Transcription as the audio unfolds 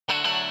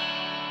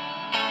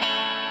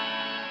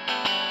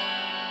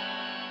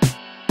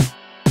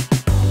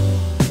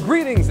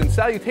Greetings and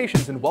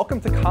salutations and welcome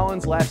to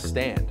Colin's Last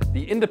Stand,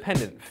 the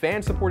independent,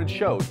 fan-supported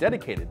show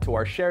dedicated to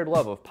our shared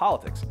love of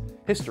politics,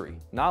 history,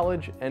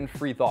 knowledge, and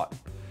free thought.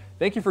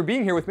 Thank you for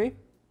being here with me.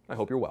 I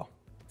hope you're well.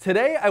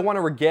 Today I want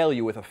to regale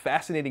you with a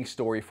fascinating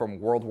story from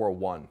World War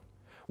I,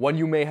 one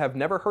you may have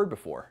never heard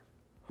before.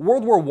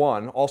 World War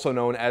I, also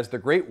known as the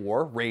Great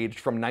War, raged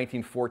from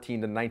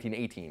 1914 to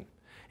 1918.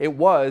 It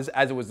was,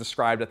 as it was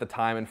described at the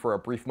time and for a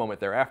brief moment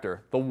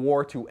thereafter, the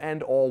war to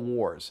end all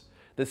wars.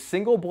 The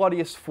single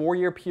bloodiest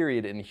 4-year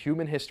period in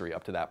human history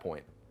up to that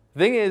point.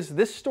 Thing is,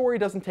 this story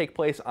doesn't take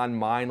place on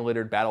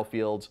mine-littered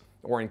battlefields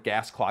or in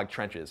gas-clogged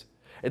trenches.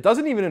 It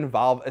doesn't even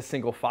involve a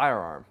single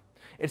firearm.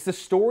 It's the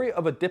story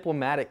of a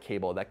diplomatic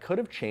cable that could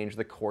have changed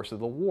the course of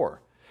the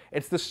war.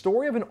 It's the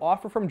story of an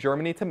offer from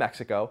Germany to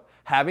Mexico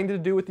having to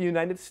do with the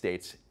United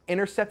States,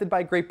 intercepted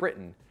by Great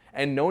Britain,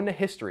 and known to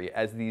history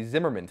as the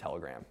Zimmermann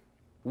telegram.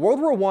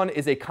 World War I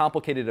is a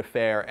complicated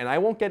affair, and I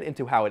won't get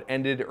into how it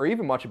ended or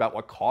even much about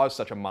what caused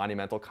such a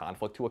monumental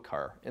conflict to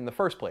occur in the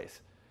first place.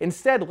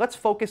 Instead, let's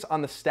focus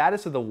on the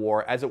status of the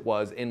war as it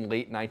was in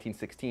late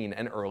 1916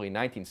 and early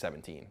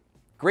 1917.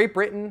 Great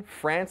Britain,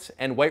 France,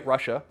 and White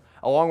Russia,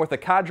 along with a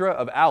cadre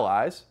of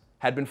allies,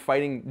 had been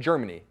fighting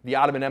Germany, the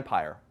Ottoman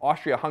Empire,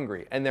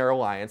 Austria-Hungary, and their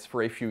alliance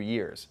for a few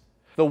years.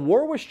 The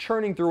war was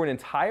churning through an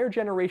entire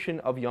generation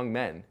of young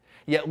men,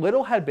 yet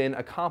little had been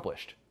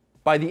accomplished.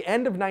 By the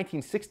end of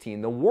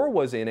 1916, the war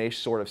was in a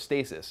sort of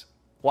stasis.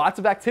 Lots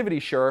of activity,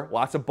 sure,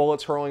 lots of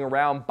bullets hurling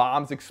around,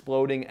 bombs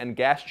exploding, and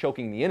gas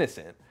choking the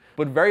innocent,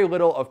 but very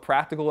little of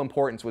practical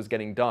importance was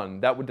getting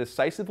done that would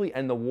decisively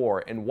end the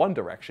war in one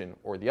direction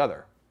or the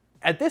other.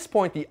 At this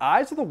point, the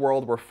eyes of the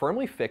world were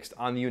firmly fixed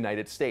on the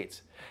United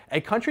States,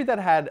 a country that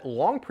had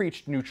long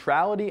preached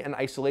neutrality and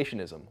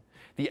isolationism.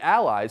 The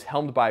Allies,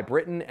 helmed by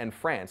Britain and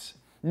France,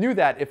 knew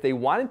that if they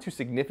wanted to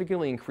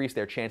significantly increase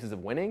their chances of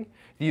winning,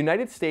 the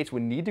United States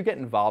would need to get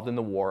involved in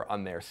the war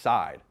on their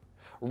side.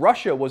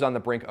 Russia was on the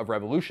brink of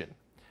revolution,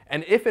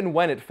 and if and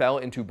when it fell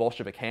into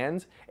Bolshevik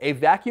hands, a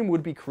vacuum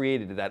would be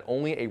created that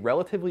only a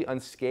relatively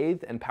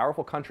unscathed and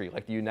powerful country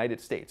like the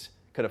United States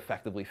could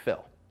effectively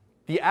fill.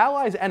 The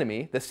Allies'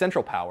 enemy, the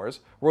Central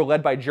Powers, were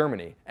led by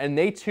Germany, and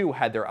they too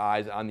had their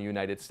eyes on the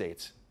United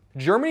States.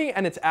 Germany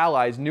and its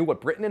allies knew what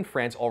Britain and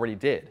France already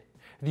did.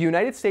 The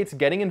United States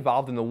getting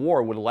involved in the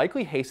war would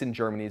likely hasten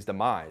Germany's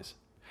demise.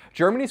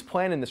 Germany's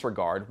plan in this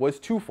regard was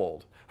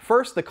twofold.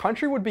 First, the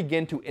country would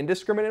begin to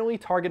indiscriminately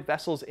target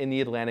vessels in the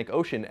Atlantic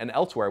Ocean and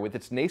elsewhere with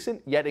its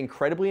nascent yet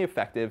incredibly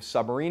effective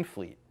submarine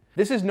fleet.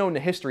 This is known to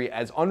history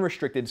as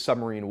unrestricted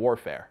submarine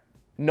warfare.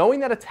 Knowing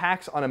that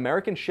attacks on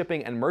American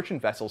shipping and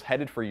merchant vessels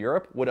headed for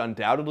Europe would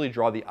undoubtedly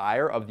draw the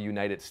ire of the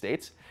United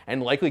States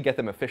and likely get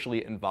them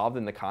officially involved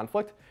in the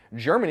conflict,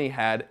 Germany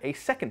had a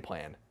second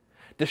plan.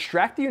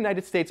 Distract the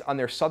United States on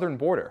their southern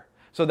border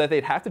so that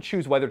they'd have to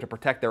choose whether to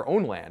protect their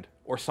own land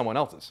or someone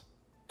else's.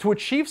 To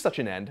achieve such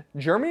an end,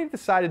 Germany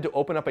decided to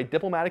open up a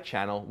diplomatic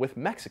channel with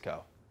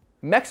Mexico.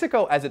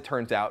 Mexico, as it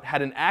turns out,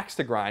 had an axe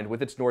to grind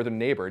with its northern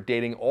neighbor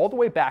dating all the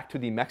way back to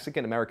the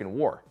Mexican-American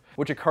War,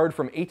 which occurred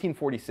from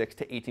 1846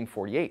 to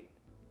 1848.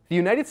 The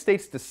United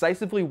States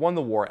decisively won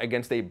the war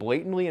against a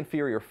blatantly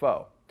inferior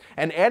foe.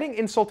 And adding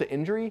insult to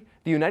injury,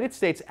 the United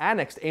States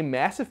annexed a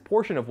massive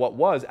portion of what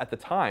was, at the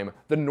time,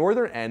 the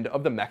northern end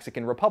of the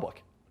Mexican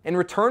Republic. In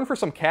return for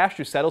some cash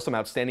to settle some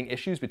outstanding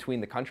issues between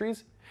the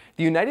countries,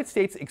 the United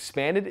States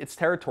expanded its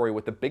territory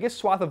with the biggest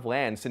swath of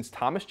land since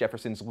Thomas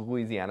Jefferson's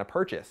Louisiana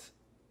Purchase.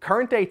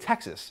 Current-day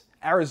Texas,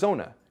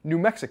 Arizona, New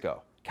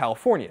Mexico,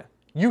 California,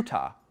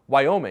 Utah,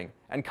 Wyoming,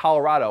 and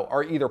Colorado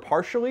are either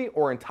partially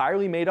or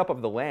entirely made up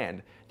of the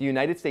land the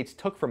United States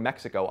took from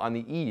Mexico on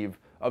the eve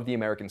of the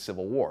American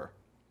Civil War.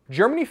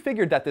 Germany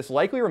figured that this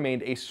likely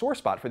remained a sore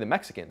spot for the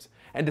Mexicans,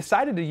 and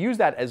decided to use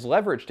that as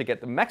leverage to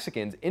get the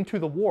Mexicans into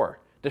the war,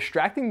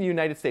 distracting the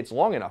United States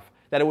long enough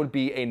that it would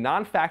be a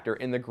non-factor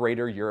in the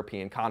greater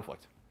European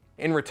conflict.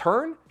 In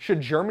return,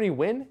 should Germany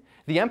win,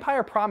 the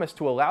empire promised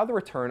to allow the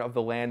return of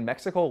the land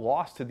Mexico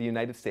lost to the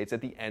United States at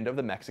the end of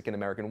the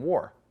Mexican-American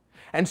War.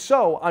 And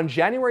so, on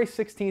January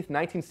 16,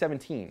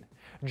 1917,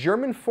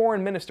 German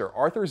Foreign Minister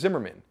Arthur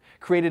Zimmermann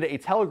created a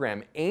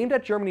telegram aimed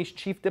at Germany's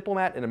chief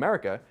diplomat in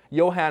America,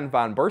 Johann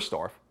von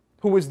Bernstorff,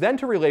 who was then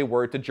to relay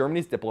word to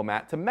Germany's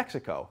diplomat to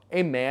Mexico,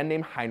 a man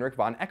named Heinrich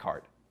von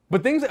Eckart.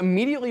 But things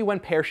immediately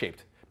went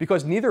pear-shaped,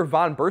 because neither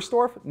von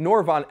Bernstorff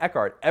nor von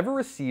Eckart ever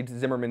received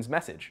Zimmermann's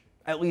message,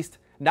 at least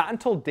not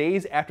until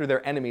days after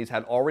their enemies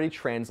had already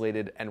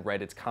translated and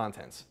read its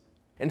contents.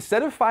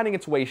 Instead of finding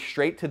its way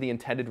straight to the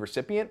intended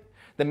recipient,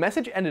 the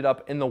message ended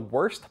up in the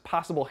worst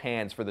possible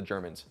hands for the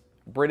Germans: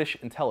 British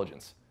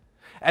intelligence.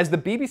 As the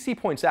BBC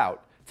points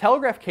out,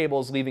 telegraph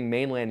cables leaving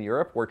mainland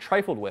Europe were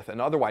trifled with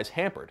and otherwise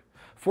hampered,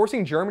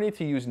 forcing Germany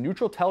to use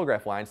neutral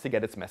telegraph lines to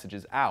get its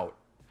messages out.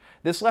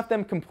 This left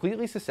them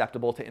completely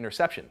susceptible to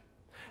interception.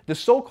 The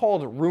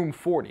so-called Room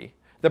 40,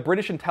 the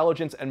British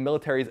intelligence and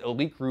military's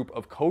elite group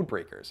of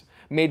codebreakers,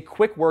 made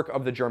quick work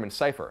of the German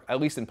cipher, at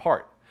least in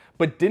part,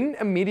 but didn't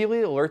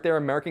immediately alert their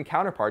American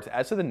counterparts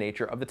as to the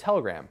nature of the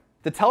telegram.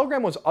 The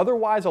telegram was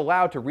otherwise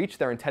allowed to reach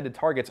their intended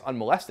targets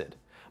unmolested,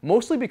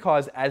 mostly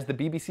because, as the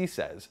BBC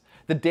says,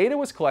 the data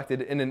was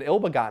collected in an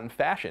ill-begotten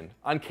fashion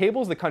on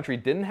cables the country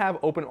didn't have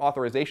open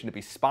authorization to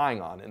be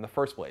spying on in the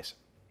first place.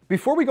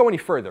 Before we go any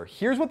further,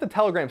 here's what the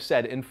telegram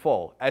said in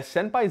full, as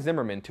sent by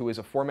Zimmerman to his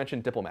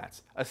aforementioned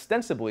diplomats,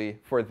 ostensibly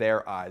for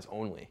their eyes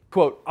only.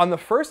 Quote, "On the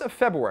 1st of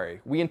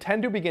February, we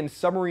intend to begin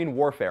submarine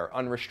warfare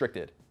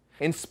unrestricted.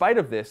 In spite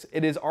of this,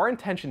 it is our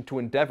intention to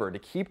endeavor to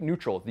keep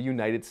neutral the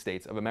United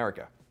States of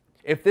America.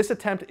 If this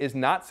attempt is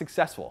not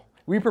successful,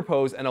 we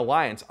propose an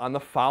alliance on the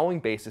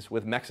following basis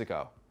with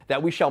Mexico,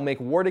 that we shall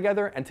make war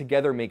together and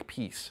together make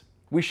peace.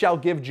 We shall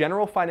give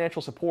general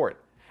financial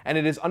support, and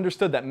it is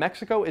understood that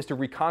Mexico is to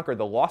reconquer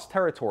the lost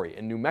territory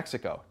in New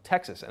Mexico,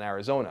 Texas, and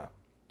Arizona.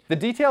 The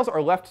details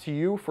are left to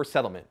you for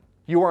settlement.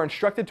 You are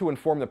instructed to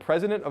inform the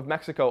President of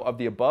Mexico of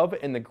the above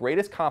in the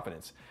greatest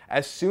confidence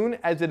as soon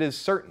as it is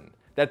certain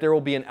that there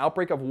will be an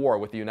outbreak of war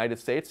with the United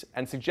States,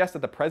 and suggest that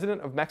the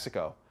President of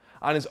Mexico,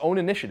 on his own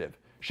initiative,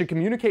 should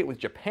communicate with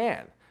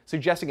Japan,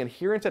 suggesting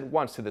adherence at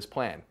once to this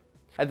plan.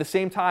 At the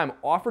same time,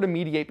 offer to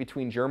mediate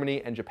between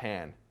Germany and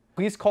Japan.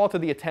 Please call to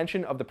the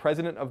attention of the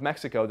President of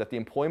Mexico that the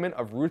employment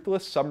of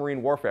ruthless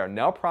submarine warfare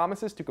now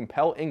promises to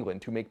compel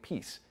England to make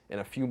peace in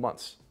a few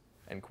months."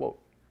 End quote.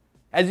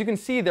 As you can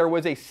see, there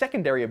was a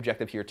secondary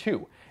objective here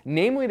too,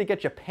 namely to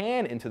get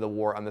Japan into the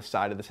war on the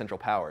side of the Central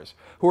Powers,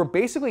 who were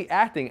basically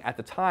acting at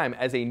the time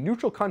as a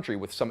neutral country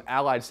with some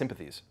allied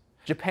sympathies.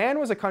 Japan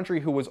was a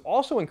country who was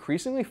also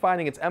increasingly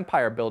finding its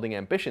empire-building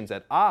ambitions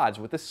at odds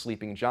with the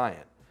sleeping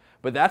giant.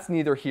 But that's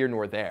neither here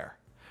nor there.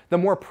 The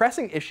more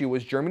pressing issue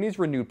was Germany's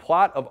renewed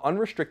plot of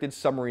unrestricted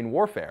submarine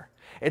warfare,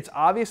 its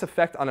obvious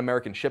effect on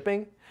American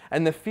shipping,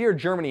 and the fear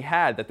Germany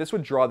had that this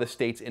would draw the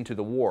states into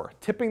the war,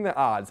 tipping the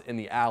odds in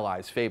the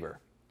Allies' favor.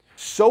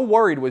 So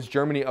worried was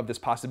Germany of this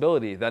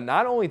possibility that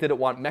not only did it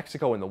want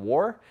Mexico in the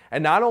war,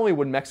 and not only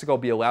would Mexico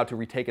be allowed to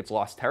retake its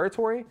lost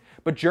territory,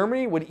 but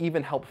Germany would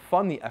even help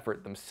fund the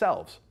effort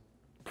themselves.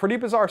 Pretty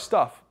bizarre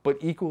stuff, but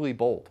equally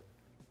bold.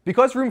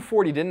 Because Room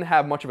 40 didn't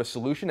have much of a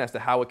solution as to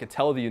how it could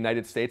tell the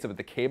United States of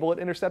the cable it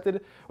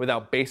intercepted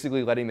without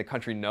basically letting the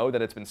country know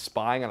that it's been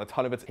spying on a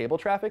ton of its cable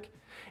traffic,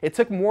 it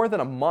took more than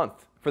a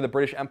month for the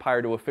British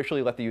Empire to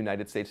officially let the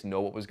United States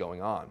know what was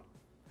going on.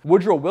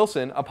 Woodrow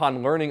Wilson,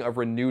 upon learning of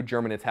renewed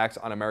German attacks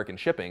on American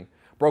shipping,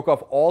 broke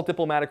off all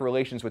diplomatic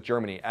relations with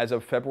Germany as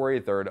of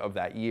February 3rd of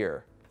that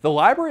year. The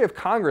Library of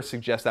Congress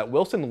suggests that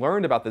Wilson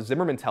learned about the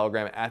Zimmerman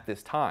telegram at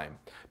this time,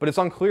 but it's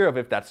unclear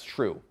if that's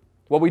true.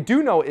 What we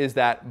do know is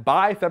that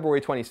by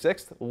February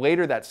 26th,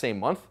 later that same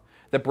month,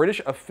 the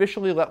British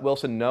officially let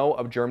Wilson know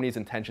of Germany's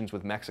intentions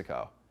with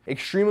Mexico.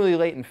 Extremely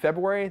late in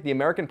February, the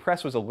American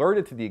press was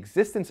alerted to the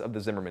existence of the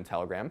Zimmerman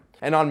telegram,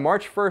 and on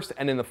March 1st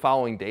and in the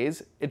following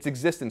days, its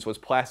existence was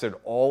plastered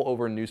all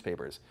over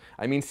newspapers.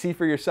 I mean, see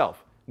for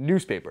yourself.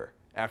 Newspaper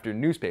after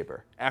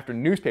newspaper after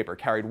newspaper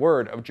carried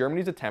word of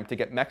Germany's attempt to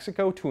get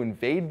Mexico to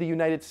invade the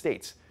United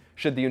States,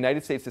 should the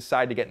United States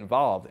decide to get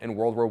involved in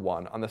World War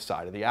I on the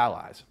side of the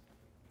Allies.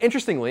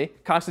 Interestingly,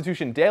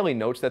 Constitution Daily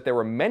notes that there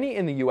were many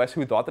in the US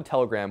who thought the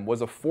telegram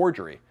was a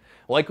forgery,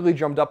 likely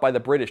drummed up by the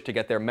British to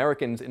get their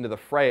Americans into the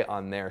fray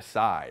on their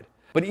side.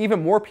 But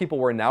even more people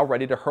were now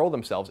ready to hurl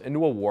themselves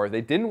into a war they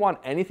didn't want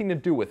anything to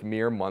do with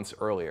mere months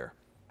earlier.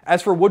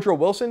 As for Woodrow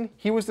Wilson,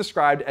 he was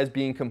described as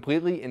being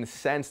completely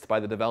incensed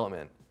by the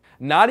development.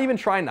 Not even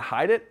trying to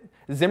hide it,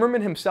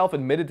 Zimmerman himself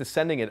admitted to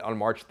sending it on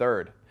March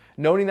 3rd,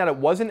 noting that it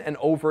wasn't an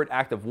overt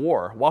act of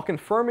war while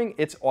confirming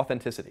its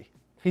authenticity.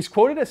 He's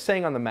quoted as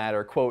saying on the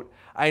matter, quote,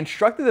 "I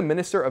instructed the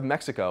Minister of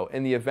Mexico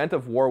in the event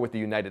of war with the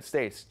United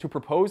States to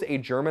propose a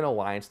German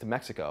alliance to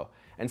Mexico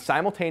and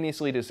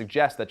simultaneously to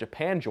suggest that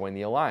Japan join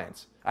the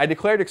alliance. I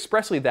declared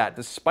expressly that,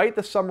 despite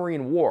the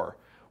submarine war,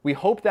 we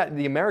hoped that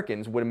the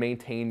Americans would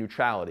maintain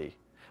neutrality.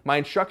 My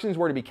instructions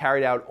were to be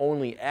carried out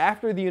only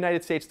after the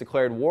United States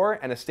declared war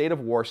and a state of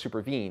war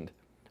supervened.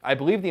 I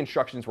believe the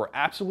instructions were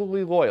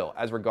absolutely loyal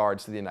as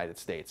regards to the United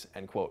States."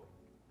 End quote.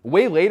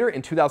 Way later,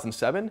 in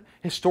 2007,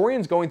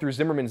 historians going through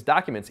Zimmerman's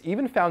documents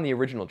even found the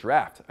original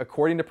draft,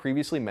 according to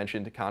previously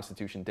mentioned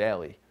Constitution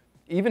Daily.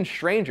 Even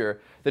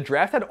stranger, the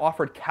draft had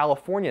offered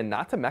California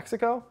not to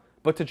Mexico,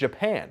 but to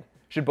Japan,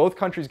 should both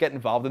countries get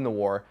involved in the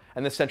war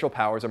and the Central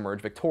Powers emerge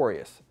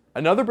victorious.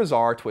 Another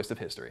bizarre twist of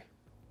history.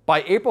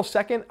 By April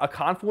 2nd, a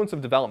confluence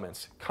of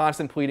developments,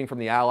 constant pleading from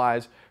the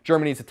Allies,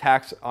 Germany's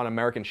attacks on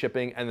American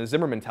shipping, and the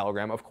Zimmerman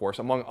telegram, of course,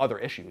 among other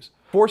issues,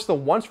 forced the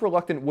once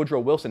reluctant Woodrow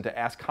Wilson to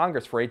ask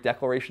Congress for a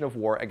declaration of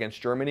war against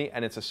Germany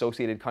and its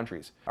associated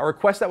countries, a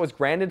request that was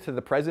granted to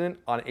the President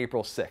on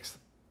April 6th.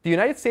 The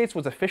United States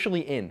was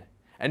officially in,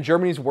 and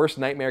Germany's worst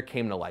nightmare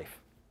came to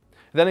life.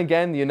 Then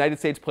again, the United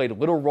States played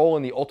little role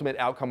in the ultimate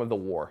outcome of the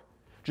war.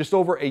 Just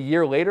over a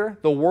year later,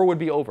 the war would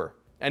be over.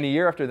 And a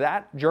year after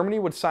that, Germany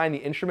would sign the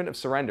instrument of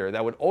surrender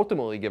that would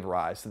ultimately give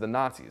rise to the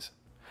Nazis.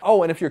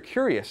 Oh, and if you're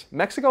curious,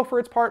 Mexico, for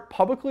its part,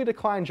 publicly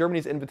declined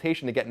Germany's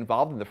invitation to get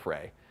involved in the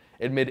fray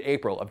in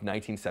mid-April of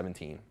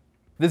 1917.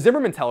 The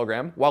Zimmerman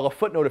telegram, while a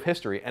footnote of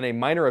history and a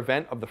minor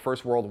event of the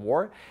First World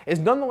War, is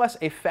nonetheless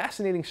a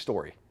fascinating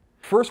story.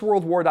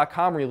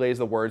 FirstWorldWar.com relays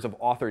the words of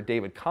author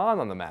David Colin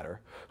on the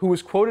matter, who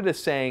was quoted as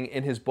saying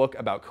in his book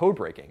about code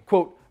breaking,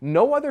 quote,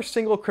 "No other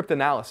single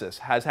cryptanalysis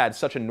has had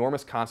such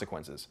enormous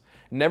consequences.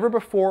 Never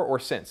before or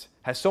since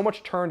has so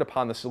much turned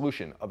upon the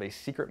solution of a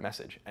secret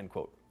message," end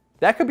quote.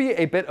 That could be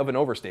a bit of an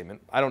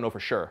overstatement, I don't know for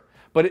sure,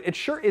 but it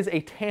sure is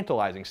a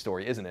tantalizing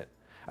story, isn't it?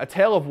 A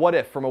tale of what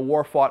if from a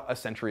war fought a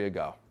century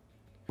ago.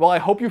 Well, I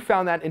hope you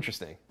found that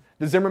interesting.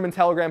 The Zimmerman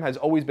telegram has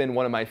always been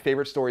one of my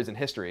favorite stories in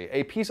history,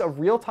 a piece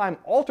of real-time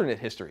alternate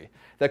history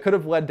that could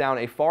have led down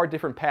a far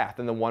different path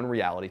than the one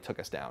reality took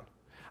us down.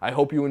 I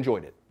hope you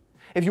enjoyed it.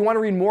 If you want to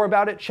read more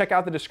about it, check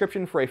out the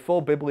description for a full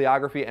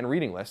bibliography and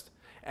reading list.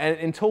 And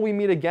until we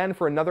meet again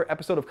for another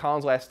episode of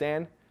Colin's Last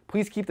Stand,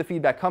 please keep the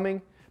feedback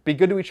coming, be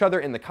good to each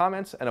other in the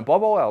comments, and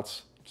above all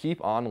else,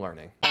 keep on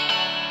learning.